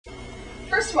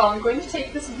First of all, I'm going to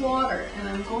take this water and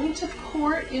I'm going to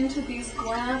pour it into these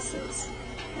glasses.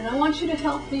 And I want you to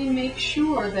help me make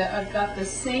sure that I've got the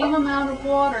same amount of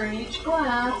water in each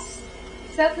glass.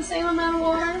 Is that the same amount of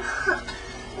water?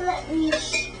 Let me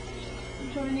see.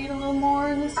 Do I need a little more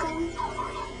in this one?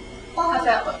 How's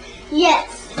that look?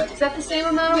 Yes. Is that the same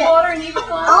amount of water in each glass?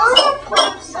 I want to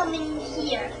pour some in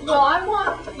here. Well, I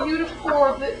want you to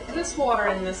pour this water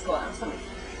in this glass.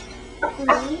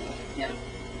 Really? Yeah.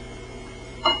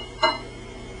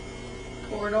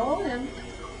 Pour it all in.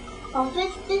 All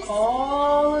this?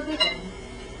 All of it in.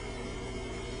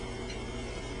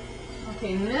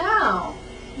 Okay, now,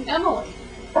 Emily,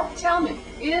 tell me,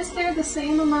 is there the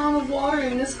same amount of water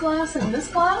in this glass and this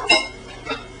glass?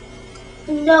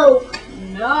 No.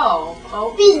 No.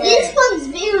 Okay. Because this one's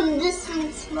big and this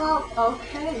one's small.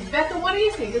 Okay. Becca, what do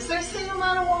you think? Is there the same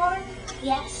amount of water?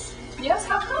 Yes. Yes?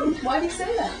 How come? Why do you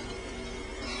say that?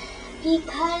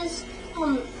 Because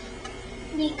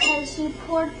you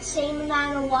poured the same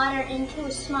amount of water into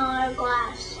a smaller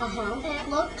glass. It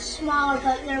looks smaller,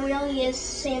 but there really is the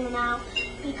same amount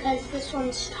because this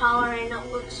one's taller and it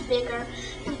looks bigger.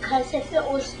 Because if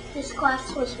this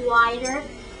glass was wider,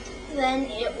 then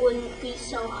it wouldn't be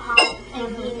so hot.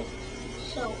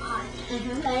 So hot.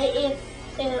 But if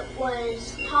it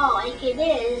was tall like it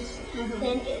is,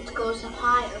 then it goes up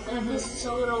higher. But this is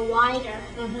a little wider.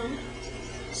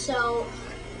 So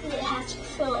it has to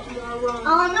fill up more room.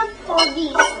 I want to pour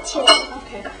these too.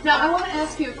 Okay. Now I want to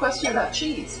ask you a question about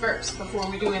cheese first before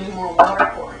we do any more water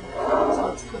pouring. So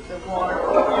let's put the water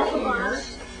over here.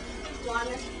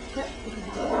 Water.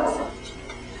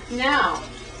 Now,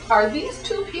 are these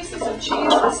two pieces of cheese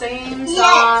the same size?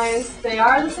 Yes. They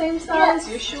are the same size? Yes.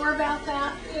 You're sure about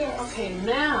that? Yes. Okay,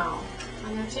 now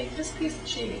I'm going to take this piece of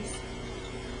cheese.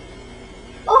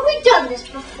 Oh, we've done this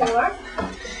before.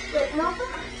 With Mama?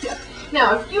 Yeah.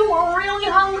 Now, if you were really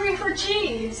hungry for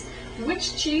cheese,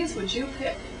 which cheese would you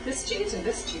pick? This cheese or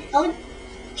this cheese? I would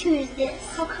choose this.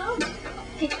 How come?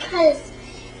 Because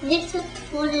this is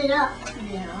folded up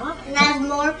Yeah. and has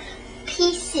more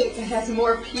pieces. It has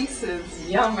more pieces.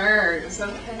 Yummers.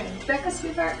 Okay. Becca,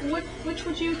 sweetheart, which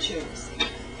would you choose?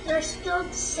 They're still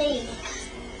the same.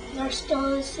 They're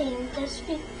still the same.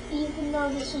 Even though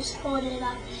this is folded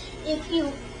up.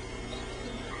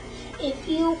 If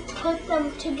you put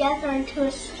them together into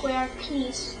a square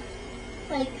piece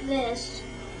like this,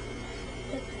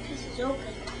 the piece is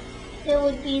open, it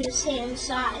would be the same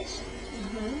size.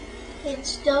 It'd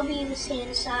still be the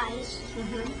same size.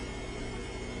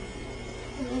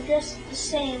 And just the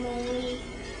same, only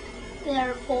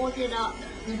they're folded up.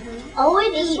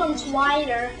 This one's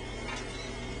wider,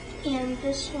 and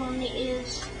this one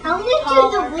is taller.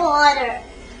 Do the water.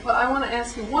 Well, I want to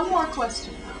ask you one more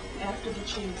question now, after the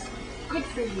cheese. Good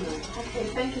for you. Okay,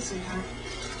 thank you, sweetheart.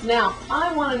 Now,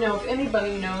 I want to know if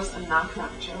anybody knows a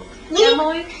knock-knock joke. Me?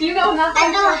 Emily, do you know a knock-knock joke?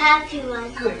 I don't have to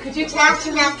one. Good. Could you tell us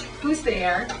Knock. who's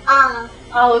there? Olive.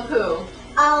 Olive who?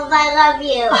 Olive, I love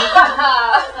you.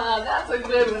 That's a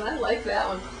good one. I like that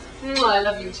one. I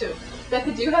love you too.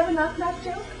 Becca, do you have a knock-knock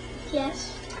joke?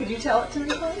 Yes. Could you tell it to me,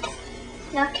 please?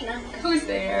 Knock, knock. Who's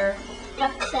there?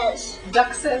 Duck says.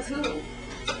 Duck says who?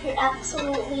 You're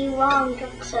absolutely wrong.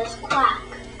 Duck says quack.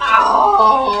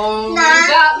 Oh, Knock,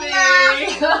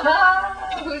 you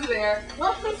got me. Who's there?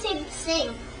 What if we say the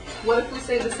same? What if we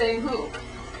say the same who?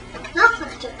 Knock,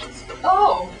 knock, jokes.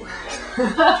 Oh.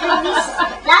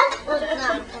 That was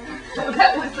not.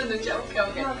 That wasn't a joke.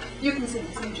 Okay. No. You can say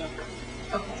the same joke.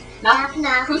 Okay. Knock,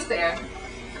 knock. Who's there?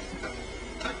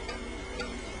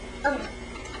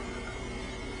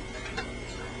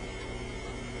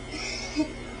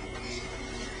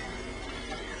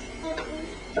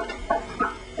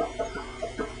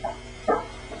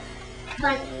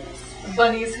 Bunnies.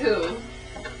 Bunnies who?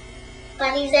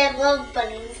 Bunnies, I love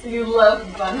bunnies. You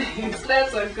love bunnies.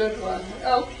 That's a good one.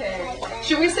 Okay.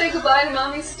 Should we say goodbye to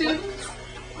Mommy's students?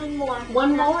 One more.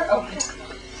 One more? Okay.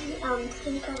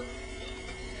 Think of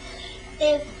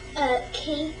if a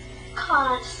cake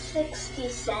costs 60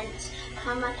 cents,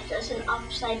 how much does an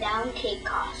upside down cake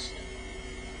cost?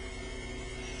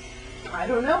 I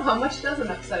don't know. How much does an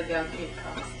upside down cake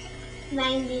cost?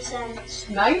 90 cents.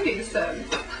 90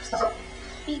 cents.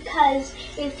 Because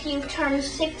if you turn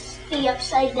 60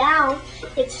 upside down,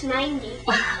 it's 90. Good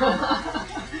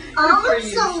for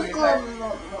you, sweetheart.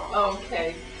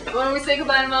 Okay. Why don't we say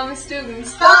goodbye to Mommy's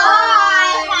students?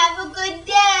 Bye! Have a good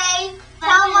day!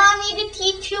 Tell Mommy to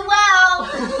teach you well!